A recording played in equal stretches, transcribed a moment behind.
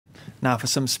Now for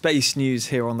some space news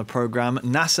here on the programme,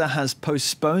 NASA has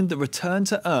postponed the return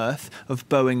to Earth of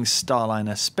Boeing's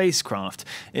Starliner spacecraft.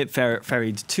 It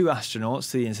ferried 2 astronauts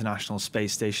to the International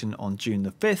Space Station on June the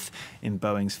 5th in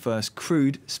Boeing's first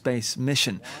crewed space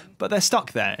mission. But they're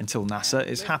stuck there until NASA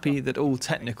is happy that all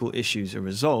technical issues are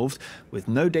resolved, with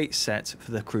no date set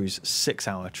for the crew's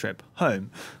 6-hour trip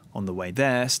home. On the way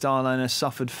there, Starliner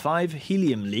suffered 5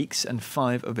 helium leaks and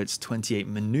 5 of its 28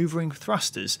 manoeuvring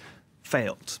thrusters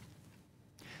failed.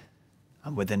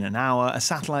 And within an hour, a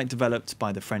satellite developed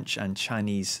by the French and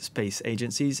Chinese space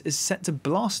agencies is set to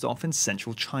blast off in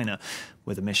central China,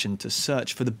 with a mission to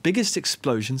search for the biggest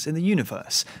explosions in the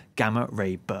universe,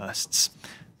 gamma-ray bursts.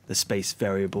 The Space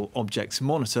Variable Objects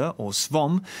Monitor, or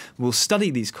SVOM, will study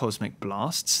these cosmic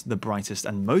blasts, the brightest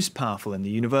and most powerful in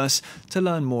the universe, to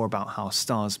learn more about how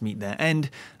stars meet their end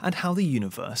and how the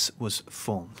universe was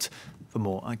formed. For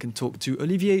more, I can talk to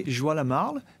Olivier Joie-La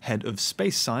Marle, Head of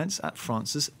Space Science at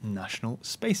France's National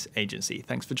Space Agency.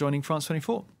 Thanks for joining France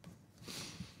 24.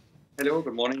 Hello,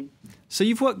 good morning. So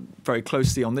you've worked very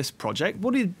closely on this project.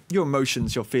 What are your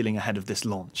emotions you're feeling ahead of this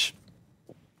launch?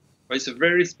 Well, it's a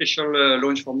very special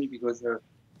launch for me because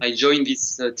I joined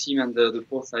this team and the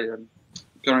post I am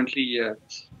currently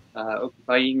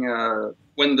occupying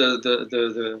when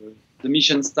the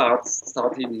mission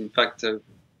started, in fact,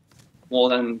 more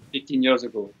than 15 years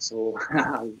ago. So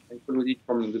I followed it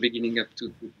from the beginning up to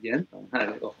the end.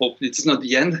 I hope it's not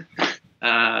the end.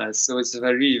 So it's a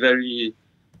very, very,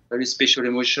 very special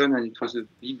emotion, and it was a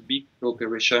big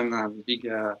cooperation and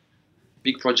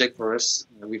big project for us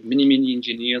with many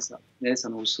engineers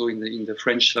and also in the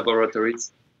French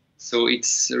laboratories. So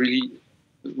it's really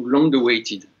long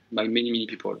awaited by many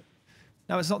people.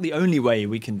 Now, it's not the only way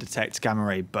we can detect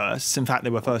gamma-ray bursts. In fact, they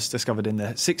were first discovered in the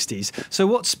 60s. So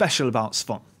what's special about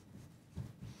SVOM?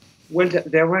 Well,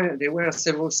 there were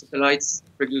several satellites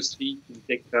previously to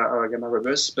detect gamma-ray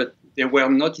bursts, but they were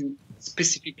not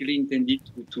specifically intended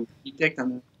to detect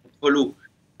and follow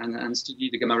and study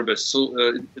the gamma-ray bursts.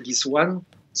 So this one,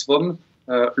 SVOM,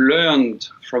 learned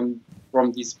from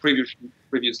these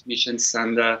previous missions,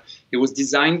 and it was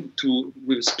designed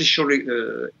with a special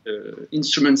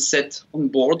instrument set on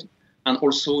board, and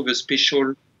also the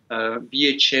special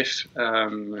VHF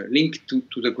link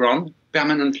to the ground,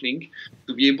 permanent link,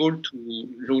 to be able to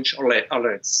launch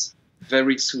alerts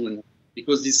very soon,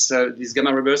 because these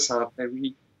gamma ray bursts are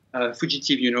very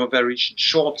fugitive, very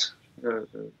short,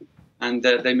 and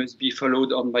they must be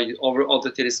followed on by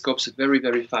other telescopes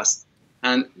very fast.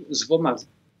 And SVOM has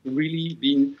really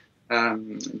been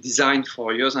designed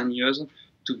for years and years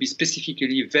to be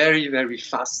specifically very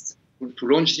fast to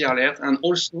launch the alert, and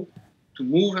also to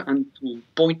move and to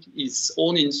point its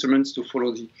own instruments to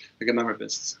follow the gamma ray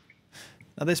bursts.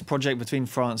 Now, this project between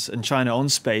France and China on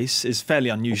space is fairly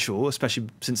unusual, especially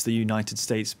since the United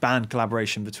States banned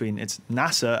collaboration between its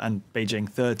NASA and Beijing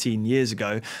 13 years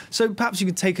ago. So perhaps you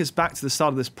could take us back to the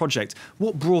start of this project.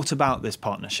 What brought about this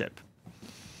partnership?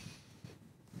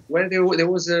 Well, there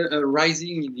was a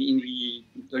rising in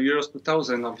the years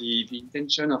 2000 of the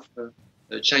intention of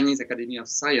the Chinese Academy of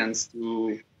Science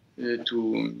to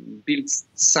build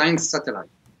science satellite.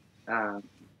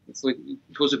 So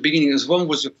it was the beginning. SVOM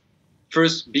was the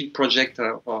first big project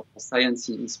for science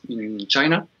in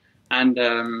China, and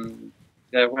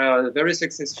they were very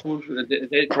successful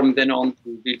from then on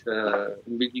to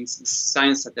building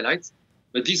science satellites.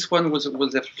 But this one was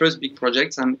the first big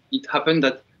project, and it happened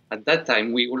that at that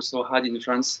time, we also had in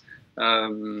France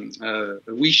a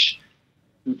wish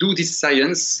to do this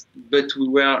science, but we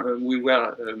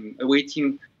were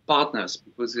awaiting partners,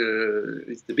 because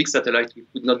it's the big satellite. We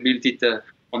could not build it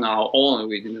on our own.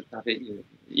 We didn't have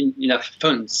enough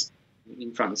funds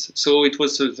in France. So it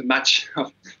was the match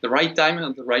of the right time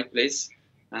and the right place,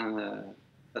 and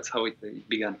that's how it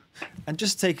began. And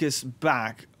just take us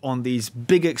back on these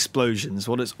big explosions,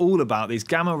 what it's all about, these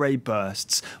gamma-ray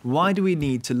bursts. Why do we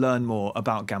need to learn more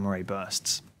about gamma-ray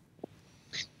bursts?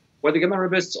 Well, the gamma-ray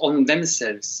bursts on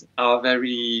themselves are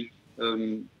very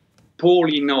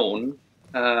poorly known.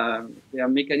 Their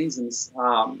mechanisms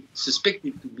are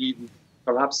suspected to be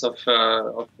perhaps of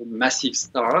massive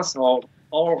stars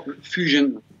or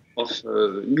fusion of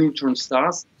neutron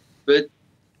stars. But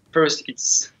first,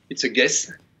 it's a guess,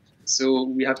 so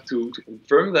we have to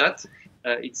confirm that.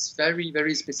 It's very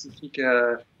specific.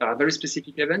 Very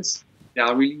specific events. They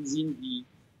are releasing the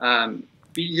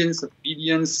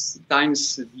billions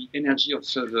times the energy of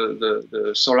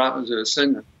the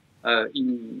sun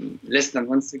in less than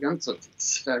 1 second. So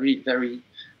it's very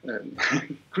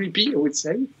creepy, I would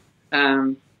say.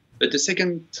 But the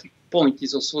second point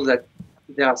is also that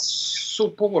they are so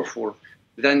powerful.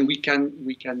 then we can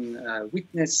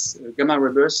witness gamma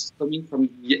ray bursts coming from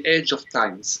the edge of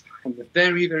times, from the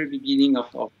very, very beginning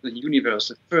of the universe,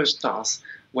 the first stars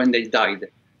when they died.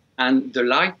 And the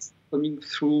light coming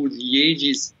through the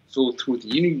ages, so through the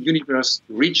universe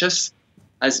to reach us,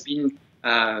 has been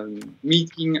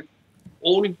meeting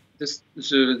all the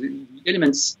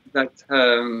elements that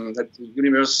that the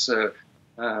universe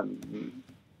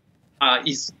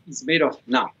is made of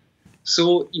now.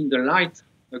 So in the light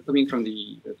coming from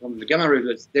the gamma ray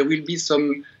bursts, there will be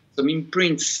some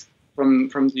imprints from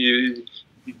the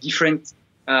different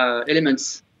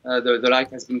elements the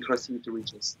light has been crossing to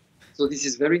reach us. So this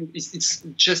is it's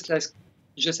just as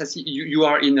you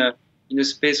are in a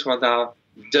space where there are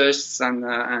dusts and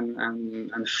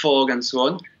fog and so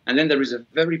on, and then there is a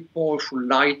very powerful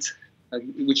light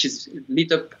which is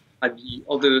lit up at the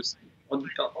other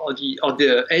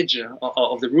edge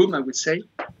of the room, I would say.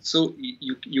 So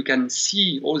you can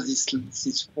see all this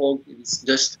fog, this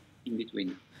dust in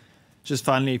between. Just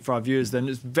finally for our viewers then,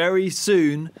 it's very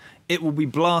soon it will be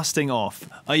blasting off.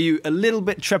 Are you a little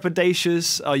bit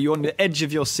trepidatious? Are you on the edge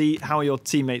of your seat? How are your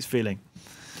teammates feeling?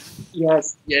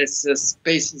 Yes.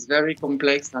 Space is very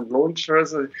complex and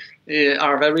launchers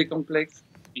are very complex.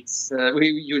 It's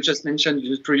you just mentioned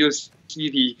previously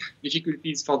the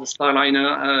difficulties for the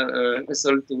Starliner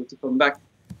vessel to come back.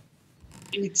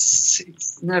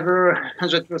 It's never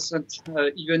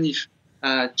 100%, even if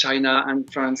China and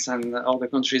France and other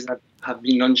countries have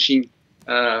been launching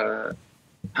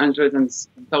hundreds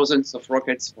and thousands of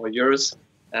rockets for years.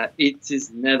 It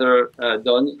is never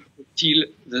done till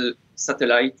the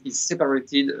satellite is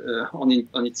separated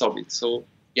on its orbit. So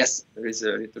yes, there is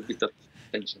a little bit of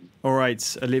tension. All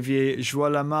right, Olivier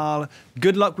Joie-La Marle,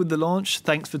 good luck with the launch.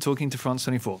 Thanks for talking to France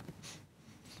 24.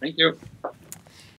 Thank you.